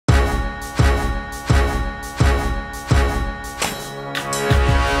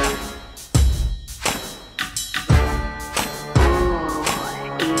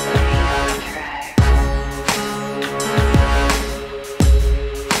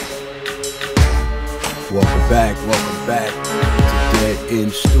Welcome back to Dead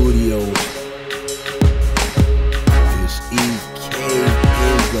End Studios. It's EK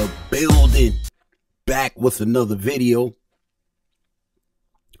in the building, back with another video.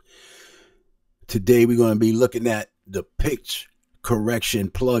 Today we're going to be looking at the pitch correction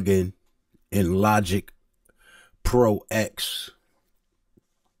plugin in Logic Pro X.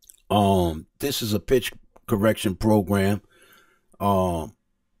 This is a pitch correction program.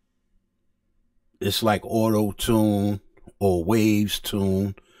 It's like Auto Tune or Waves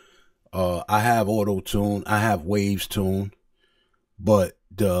Tune. I have Auto Tune. I have Waves Tune. But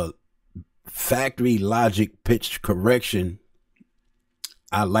the factory Logic pitch correction,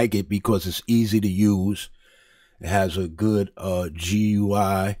 I like it because it's easy to use. It has a good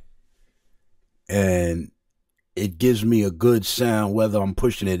GUI. And it gives me a good sound, whether I'm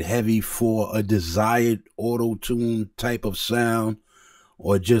pushing it heavy for a desired Auto Tune type of sound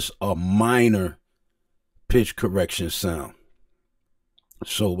or just a minor pitch correction sound.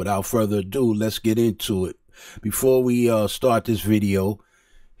 So without further ado, let's get into it. Before we start this video,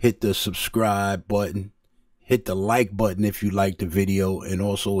 hit the subscribe button, hit the like button if you like the video, and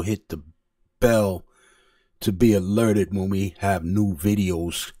also hit the bell to be alerted when we have new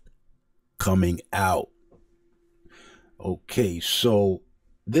videos coming out. Okay, so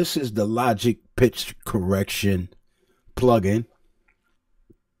this is the Logic pitch correction plugin.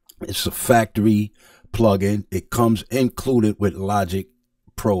 It's a factory plugin. It comes included with Logic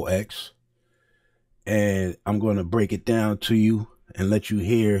Pro X, and I'm going to break it down to you and let you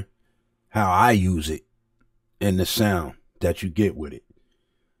hear how I use it and the sound that you get with it.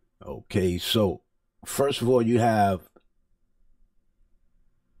 Okay, so first of all, you have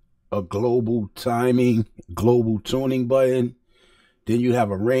a global tuning button. Then you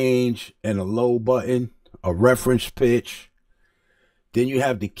have a range and a low button, a reference pitch. Then you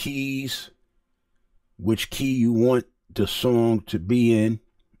have the keys, which key you want the song to be in.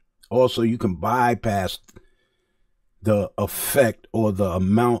 Also, you can bypass the effect or the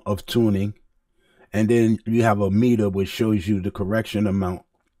amount of tuning. And then you have a meter which shows you the correction amount.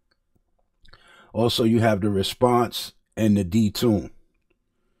 Also, you have the response and the detune.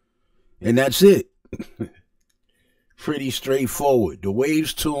 And that's it. Pretty straightforward. The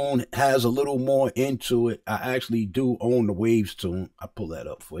Waves Tune has a little more into it. I actually do own the Waves Tune. I'll pull that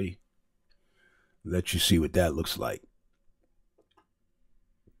up for you. Let you see what that looks like.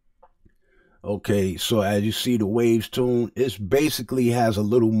 Okay, so as you see the Waves Tune, it basically has a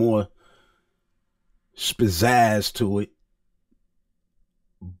little more pizzazz to it.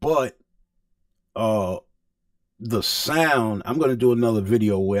 But the sound, I'm going to do another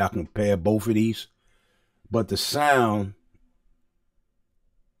video where I compare both of these. But the sound,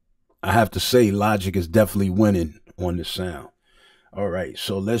 I have to say Logic is definitely winning on the sound. All right,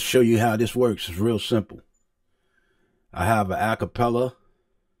 so let's show you how this works. It's real simple. I have an acapella,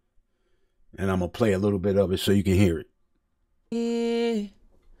 and I'm going to play a little bit of it so you can hear it.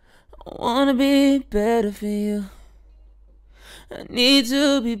 I want to be better for you. I need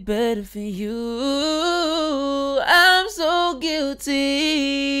to be better for you. I'm so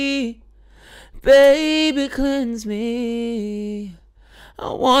guilty. Baby, cleanse me.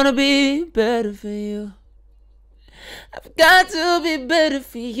 I want to be better for you. I've got to be better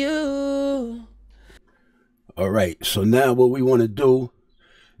for you. All right, so now what we want to do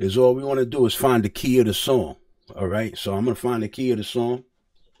is find the key of the song. All right, so I'm going to find the key of the song.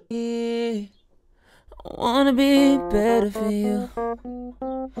 I want to be better for you.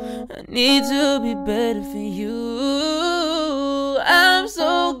 I need to be better for you. I'm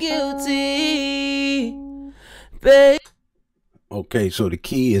so guilty, babe. Okay, so the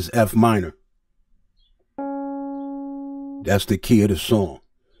key is F minor. That's the key of the song.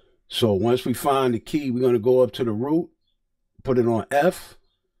 So once we find the key, we're going to go up to the root, put it on F.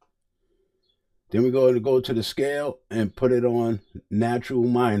 Then we're going to go to the scale and put it on natural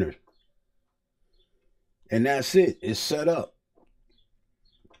minor. And that's it. It's set up.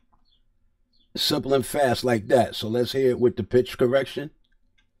 Simple and fast like that. So let's hear it with the pitch correction.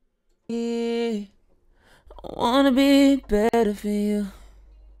 I want to be better for you.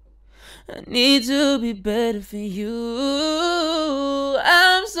 I need to be better for you.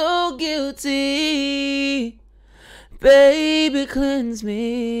 I'm so guilty. Baby, cleanse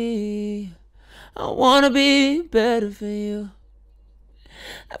me. I want to be better for you.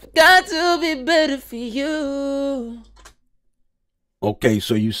 I've got to be better for you. Okay,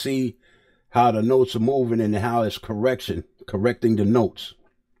 so you see how the notes are moving and how it's correcting the notes.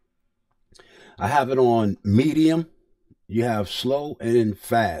 I have it on medium. You have slow and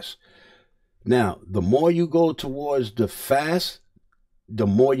fast. Now, the more you go towards the fast, the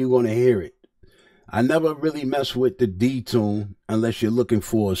more you're going to hear it. I never really mess with the D-tune unless you're looking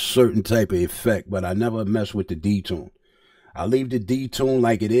for a certain type of effect, but I never mess with the D-tune. I leave the D-tune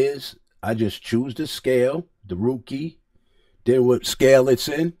like it is. I just choose the scale, the root key, then what scale it's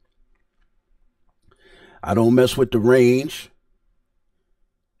in. I don't mess with the range,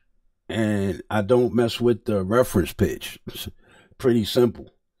 and I don't mess with the reference pitch. It's pretty simple.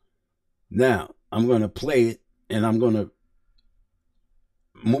 Now, I'm going to play it, and I'm going to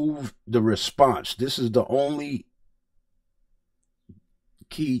move the response. This is the only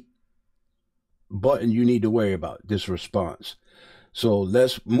key button you need to worry about, this response. So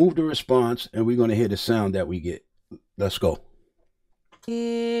let's move the response, and we're going to hear the sound that we get. Let's go.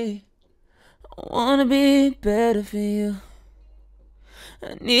 I wanna be better for you.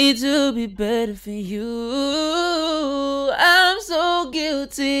 I need to be better for you. I'm so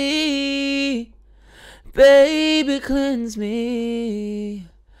guilty. Baby, cleanse me.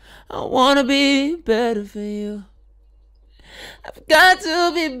 I wanna be better for you. I've got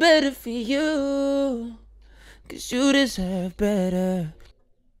to be better for you, 'cause you deserve better.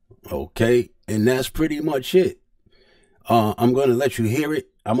 Okay, and that's pretty much it. I'm going to let you hear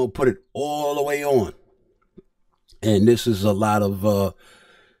it. I'm going to put it all the way on. And this is a lot of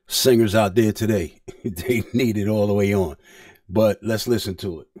singers out there today. They need it all the way on. But let's listen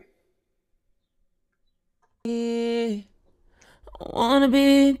to it. I wanna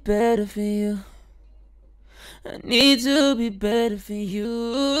be better for you. I need to be better for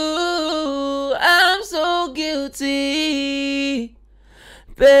you. I'm so guilty.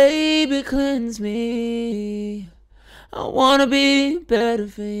 Baby, cleanse me. I wanna be better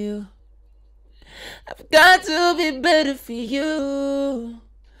for you. I've got to be better for you,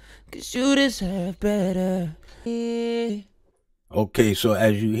 'cause you deserve better. Okay, so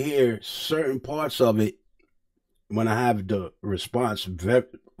as you hear certain parts of it, when I have the response very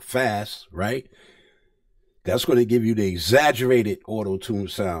fast, right? That's going to give you the exaggerated auto-tune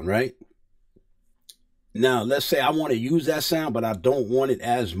sound, right? Now, let's say I want to use that sound, but I don't want it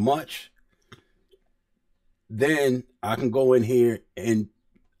as much. Then I can go in here and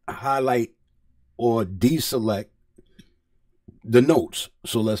highlight or deselect the notes.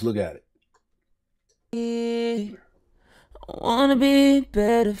 So let's look at it. I wanna be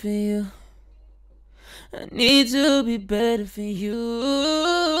better for you. I need to be better for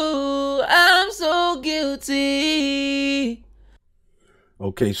you. I'm so guilty.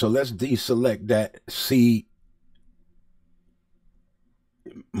 Okay, so let's deselect that C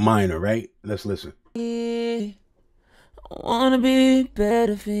minor, right? Let's listen. I wanna be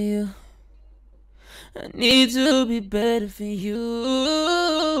better for you. I need to be better for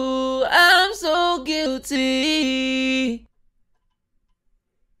you. I'm so guilty.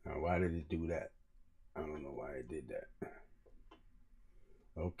 Now, why did it do that? I don't know why it did that.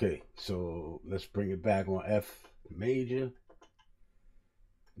 Okay, so let's bring it back on F major,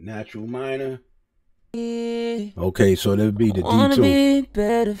 natural minor. Okay, so that'd be the D2. I wanna be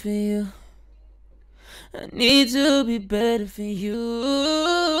better for you. I need to be better for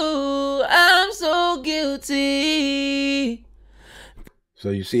you. I'm so guilty.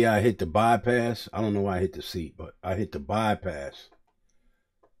 So you see I hit the bypass? I don't know why I hit the C, but I hit the bypass.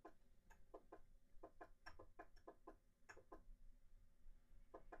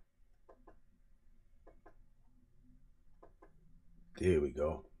 There we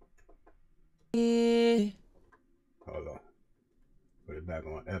go. Hold on. Put it back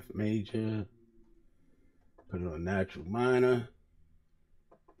on F major. Put it on natural minor.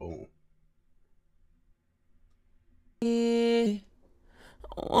 Boom. I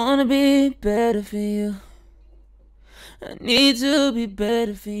wanna be better for you. I need to be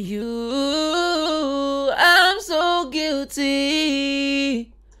better for you. I'm so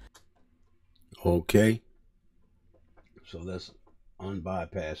guilty. Okay. So let's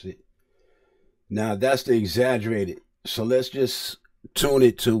unbypass it. Now that's the exaggerated. So let's just tune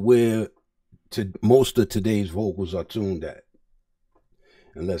it to where most of today's vocals are tuned at.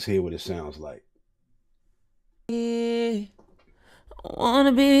 And let's hear what it sounds like. I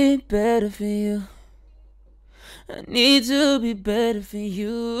wanna be better for you. I need to be better for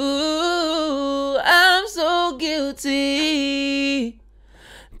you. I'm so guilty.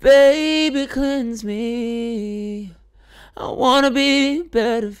 Baby, cleanse me. I wanna be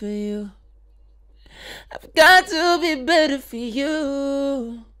better for you. I've got to be better for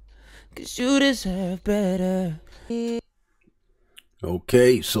you, 'cause you deserve better.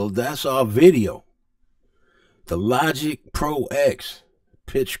 Okay, so that's our video. The Logic Pro X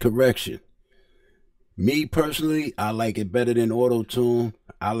pitch correction. Me personally, I like it better than auto tune.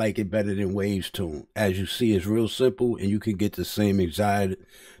 I like it better than waves tune. As you see, it's real simple and you can get the same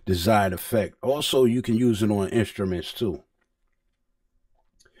desired effect. Also, you can use it on instruments too.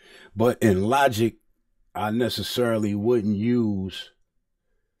 But in Logic, I necessarily wouldn't use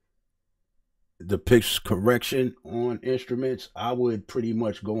the pitch correction on instruments. I would pretty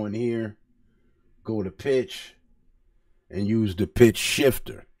much go in here, go to pitch, and use the pitch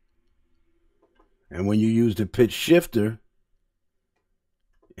shifter. And when you use the pitch shifter,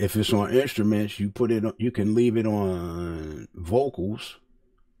 if it's on instruments, you put it on, you can leave it on vocals,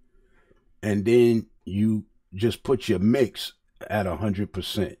 and then you just put your mix at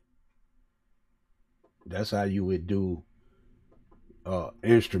 100%. That's how you would do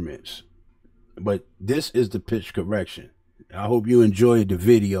instruments. But this is the pitch correction. I hope you enjoyed the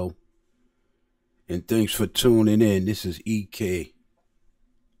video, and thanks for tuning in. This is EK.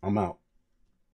 I'm out.